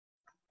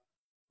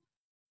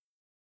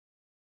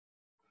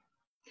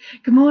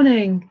Good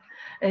morning.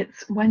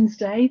 It's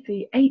Wednesday,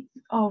 the 8th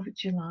of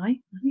July.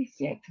 I think it's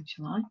the 8th of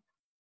July.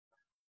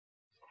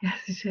 Yes,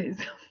 it is.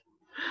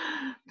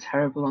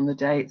 Terrible on the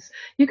dates.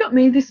 You got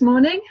me this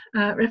morning,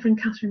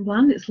 Reverend Katherine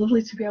Bland. It's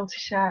lovely to be able to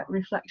share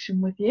reflection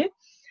with you.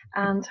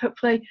 And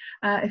hopefully,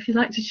 if you'd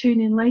like to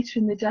tune in later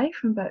in the day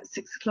from about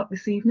 6 o'clock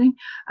this evening,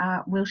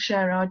 we'll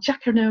share our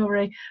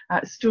Jackanory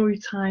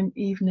Storytime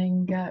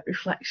evening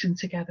reflection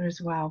together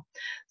as well.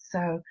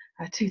 So,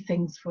 two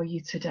things for you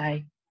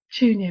today.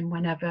 Tune in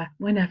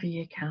whenever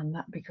you can.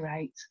 That'd be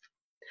great.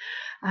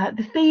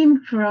 The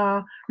theme for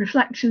our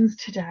reflections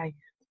today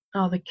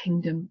are the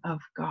kingdom of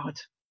God.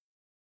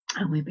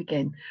 And we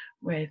begin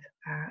with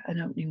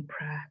an opening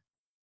prayer.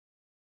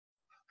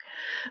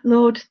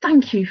 Lord,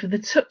 thank you for the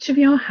touch of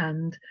your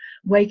hand,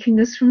 waking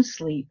us from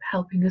sleep,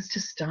 helping us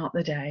to start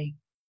the day.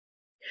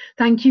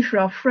 Thank you for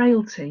our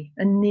frailty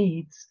and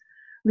needs,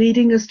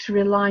 leading us to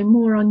rely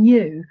more on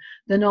you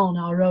than on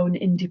our own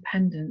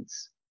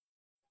independence.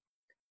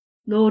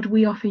 Lord,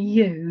 we offer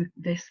you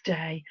this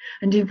day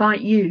and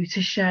invite you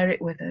to share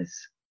it with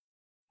us.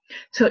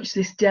 Touch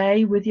this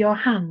day with your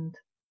hand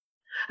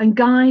and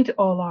guide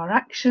all our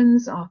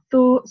actions, our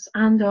thoughts,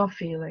 and our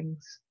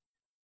feelings.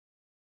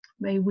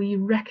 May we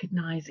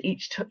recognize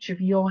each touch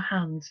of your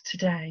hand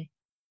today.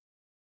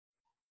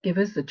 Give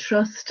us the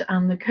trust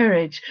and the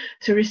courage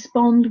to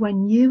respond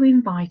when you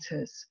invite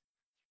us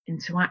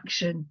into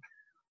action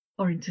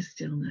or into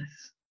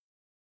stillness.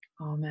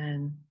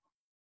 Amen.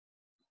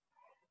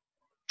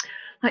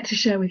 I'd like to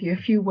share with you a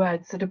few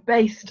words that are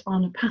based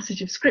on a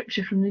passage of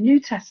scripture from the New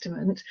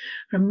Testament,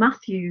 from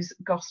Matthew's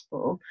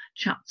Gospel,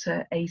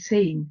 chapter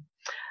 18.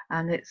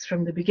 And it's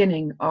from the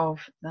beginning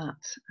of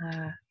that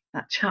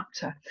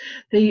chapter.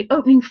 The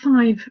opening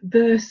 5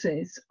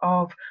 verses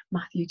of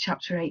Matthew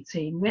chapter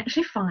 18, we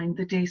actually find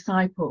the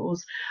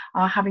disciples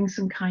are having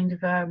some kind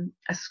of a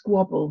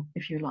squabble,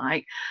 if you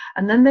like,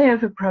 and then they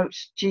have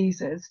approached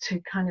Jesus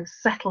to kind of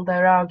settle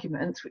their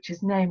argument, which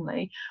is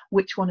namely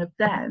which one of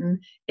them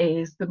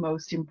is the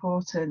most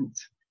important.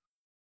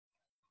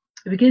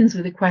 It begins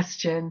with a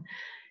question: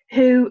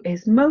 who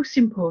is most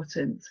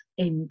important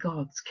in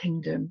God's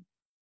kingdom?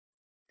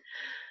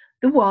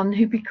 The one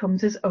who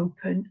becomes as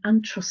open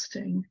and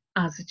trusting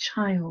as a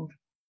child.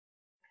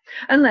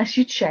 Unless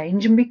you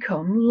change and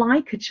become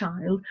like a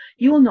child,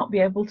 you will not be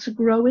able to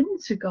grow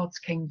into God's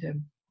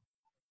kingdom.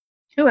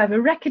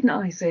 Whoever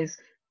recognizes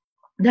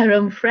their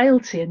own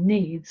frailty and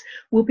needs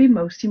will be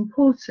most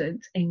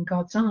important in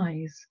God's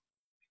eyes.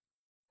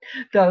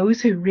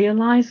 Those who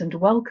realize and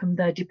welcome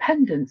their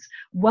dependence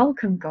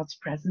welcome God's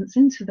presence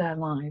into their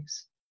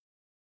lives.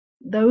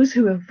 Those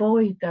who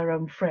avoid their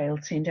own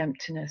frailty and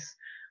emptiness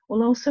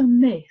will also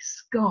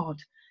miss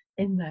God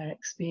in their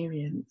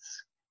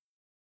experience.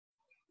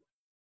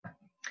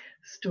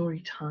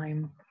 Story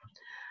time.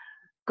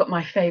 Got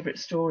my favourite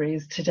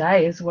stories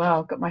today as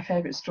well. Got my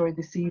favourite story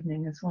this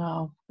evening as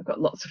well. I've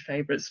got lots of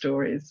favourite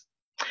stories.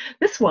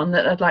 This one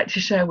that I'd like to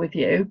share with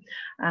you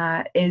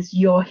is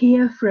You're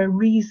Here for a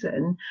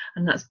Reason,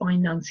 and that's by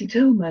Nancy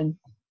Tillman.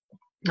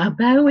 Now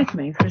bear with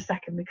me for a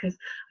second because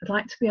I'd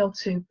like to be able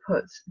to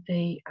put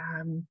the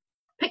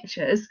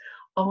pictures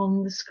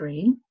on the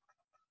screen.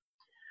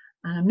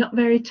 And I'm not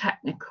very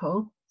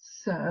technical,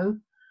 so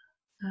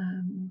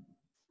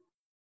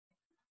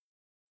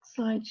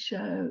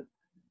slideshow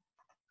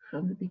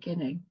from the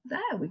beginning.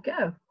 There we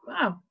go.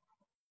 Wow.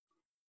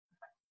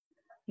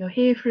 You're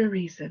Here for a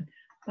Reason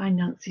by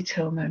Nancy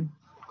Tillman.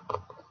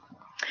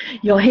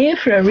 You're here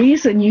for a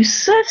reason, you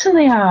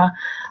certainly are.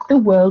 The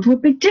world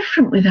would be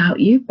different without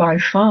you, by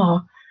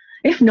far.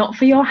 If not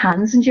for your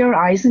hands and your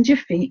eyes and your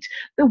feet,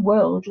 the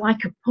world,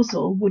 like a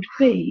puzzle, would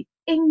be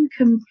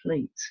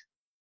incomplete.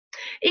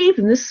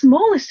 Even the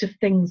smallest of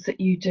things that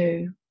you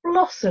do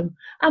blossom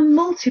and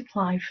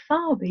multiply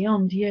far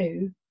beyond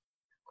you.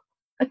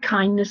 A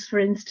kindness, for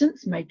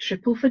instance, may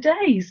triple for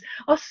days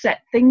or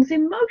set things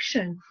in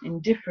motion in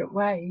different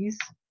ways.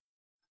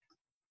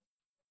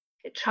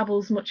 It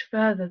travels much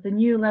further than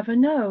you'll ever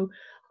know,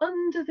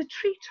 under the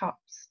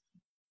treetops,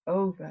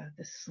 over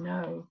the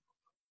snow,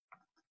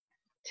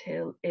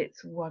 till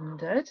it's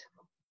wandered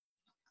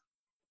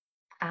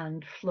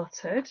and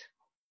fluttered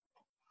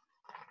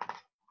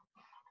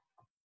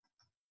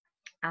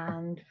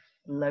and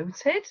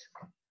floated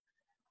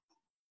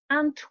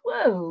and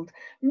twirled,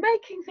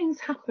 making things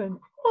happen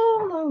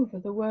all over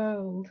the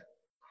world.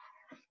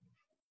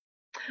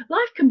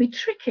 Life can be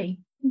tricky,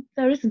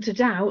 there isn't a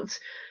doubt.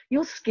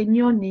 You'll skin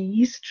your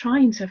knees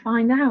trying to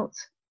find out.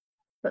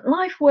 But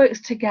life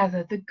works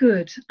together, the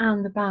good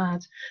and the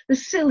bad, the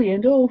silly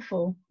and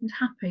awful, and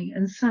happy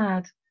and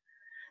sad.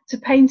 To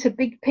paint a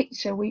big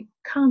picture we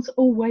can't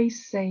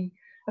always see,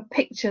 a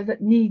picture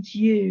that needs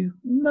you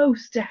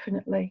most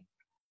definitely.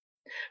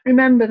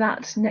 Remember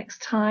that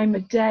next time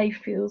a day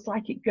feels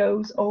like it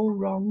goes all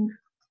wrong.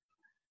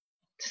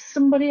 To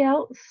somebody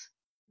else,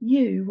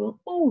 you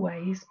will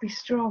always be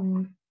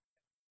strong.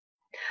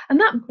 And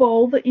that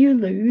ball that you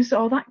lose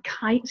or that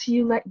kite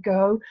you let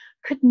go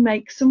could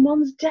make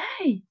someone's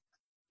day.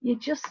 You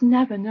just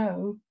never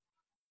know.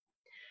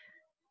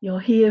 You're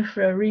here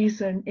for a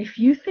reason. If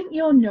you think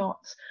you're not,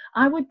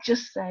 I would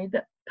just say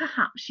that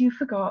perhaps you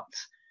forgot.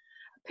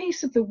 A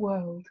piece of the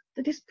world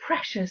that is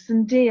precious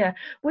and dear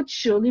would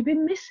surely be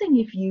missing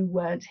if you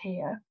weren't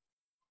here.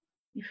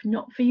 If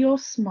not for your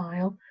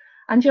smile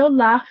and your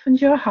laugh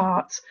and your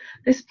heart,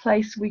 this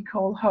place we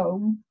call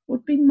home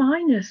would be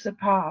minus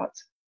apart.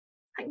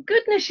 Thank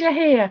goodness you're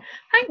here.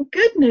 Thank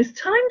goodness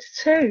times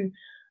two.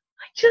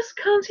 I just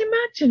can't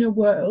imagine a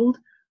world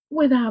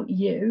without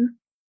you.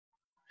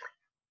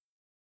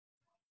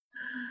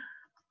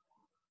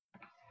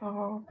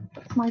 Oh,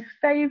 that's my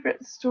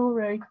favourite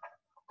story.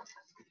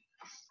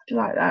 Do you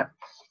like that?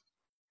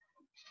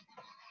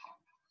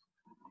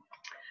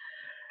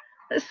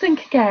 Let's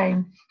think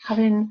again,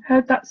 having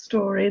heard that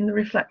story and the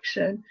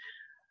reflection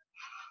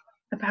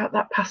about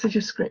that passage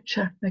of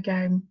scripture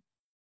again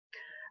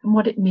and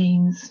what it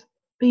means.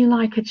 Be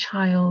like a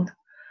child.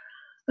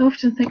 I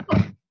often think,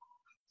 oh,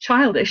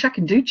 childish, I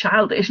can do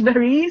childish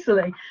very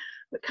easily,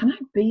 but can I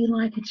be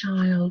like a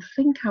child?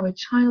 Think how a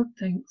child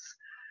thinks,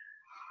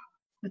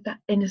 with that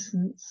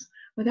innocence,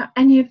 without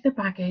any of the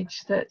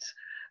baggage that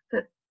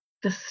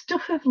the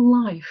stuff of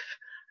life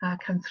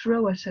can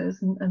throw at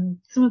us, and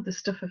some of the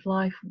stuff of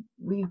life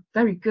we're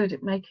very good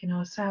at making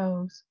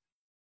ourselves.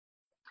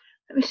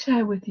 Let me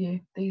share with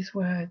you these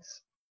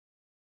words.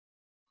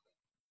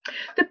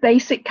 The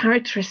basic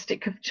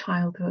characteristic of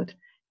childhood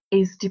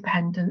is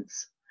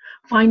dependence,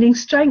 finding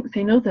strength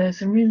in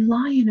others and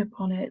relying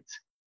upon it.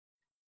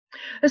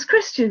 As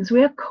Christians,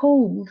 we are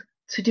called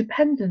to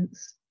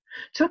dependence,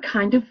 to a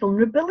kind of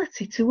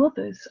vulnerability to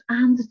others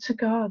and to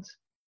God.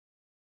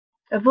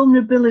 A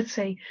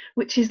vulnerability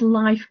which is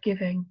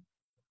life-giving.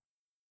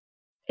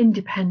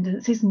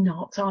 Independence is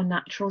not our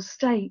natural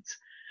state.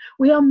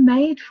 We are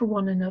made for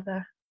one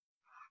another,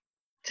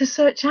 to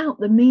search out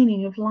the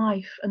meaning of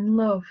life and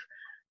love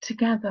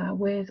together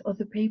with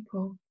other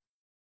people.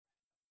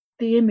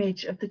 The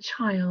image of the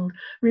child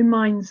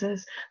reminds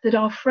us that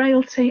our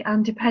frailty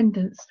and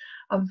dependence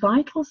are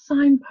vital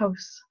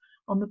signposts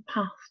on the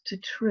path to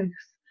truth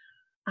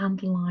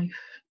and life.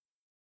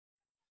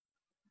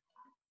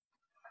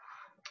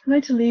 I'm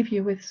going to leave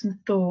you with some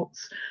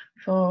thoughts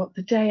for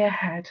the day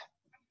ahead.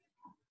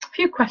 A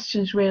few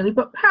questions really,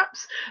 but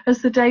perhaps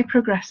as the day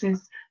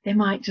progresses, they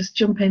might just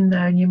jump in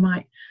there and you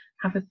might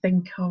have a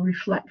think or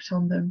reflect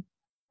on them.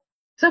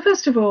 So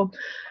first of all,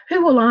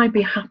 who will I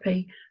be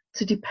happy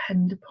to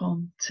depend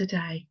upon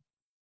today?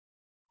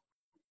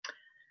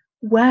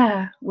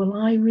 Where will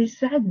I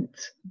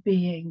resent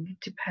being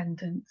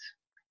dependent?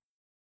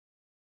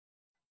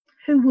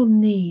 Who will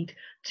need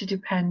to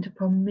depend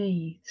upon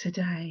me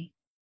today?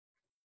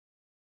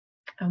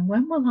 And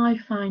when will I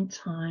find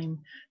time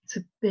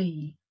to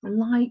be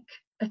like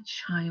a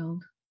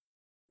child?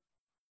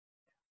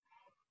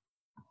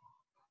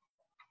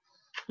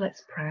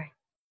 Let's pray.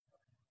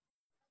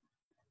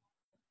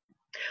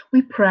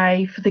 We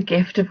pray for the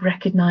gift of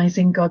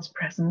recognizing God's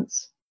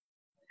presence.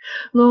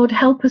 Lord,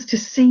 help us to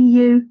see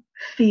you,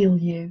 feel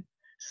you,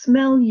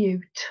 smell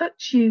you,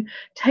 touch you,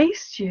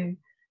 taste you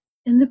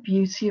in the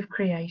beauty of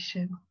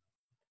creation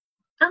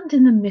and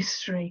in the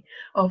mystery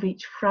of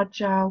each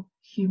fragile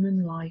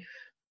human life.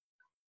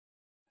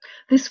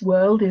 This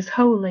world is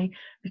holy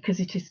because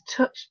it is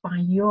touched by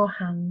your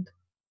hand.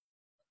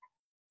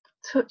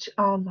 Touch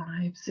our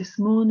lives this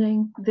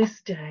morning,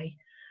 this day,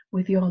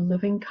 with your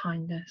loving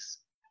kindness,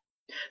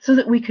 so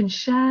that we can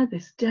share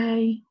this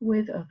day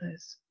with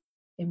others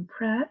in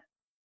prayer,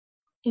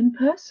 in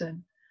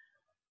person,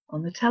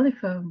 on the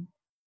telephone,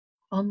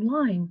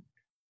 online,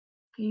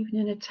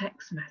 even in a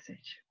text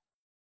message.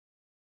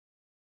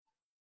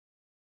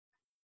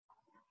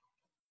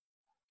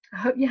 I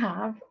hope you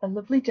have a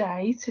lovely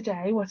day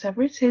today,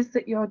 whatever it is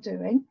that you're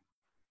doing.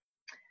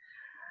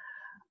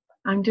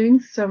 I'm doing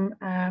some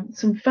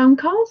phone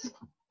calls,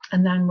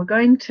 and then we're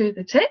going to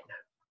the tip.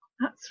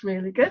 That's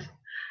really good.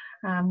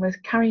 We're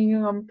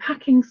carrying on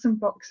packing some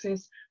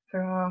boxes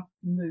for our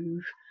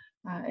move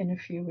in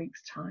a few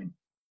weeks' time.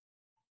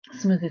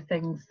 Some of the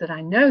things that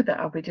I know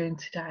that I'll be doing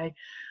today,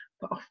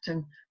 but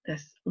often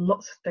there's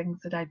lots of things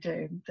that I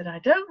do that I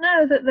don't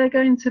know that they're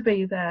going to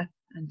be there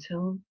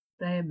until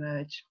they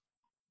emerge.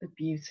 The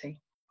beauty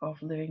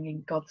of living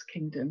in God's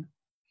kingdom.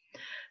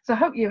 So I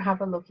hope you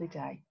have a lovely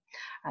day.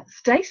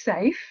 Stay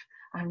safe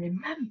and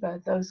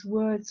remember those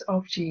words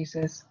of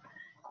Jesus.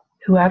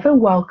 Whoever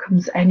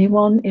welcomes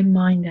anyone in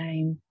my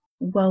name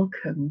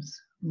welcomes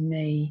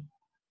me.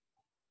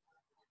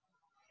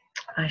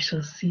 I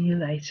shall see you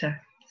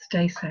later.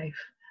 Stay safe.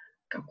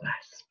 God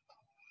bless.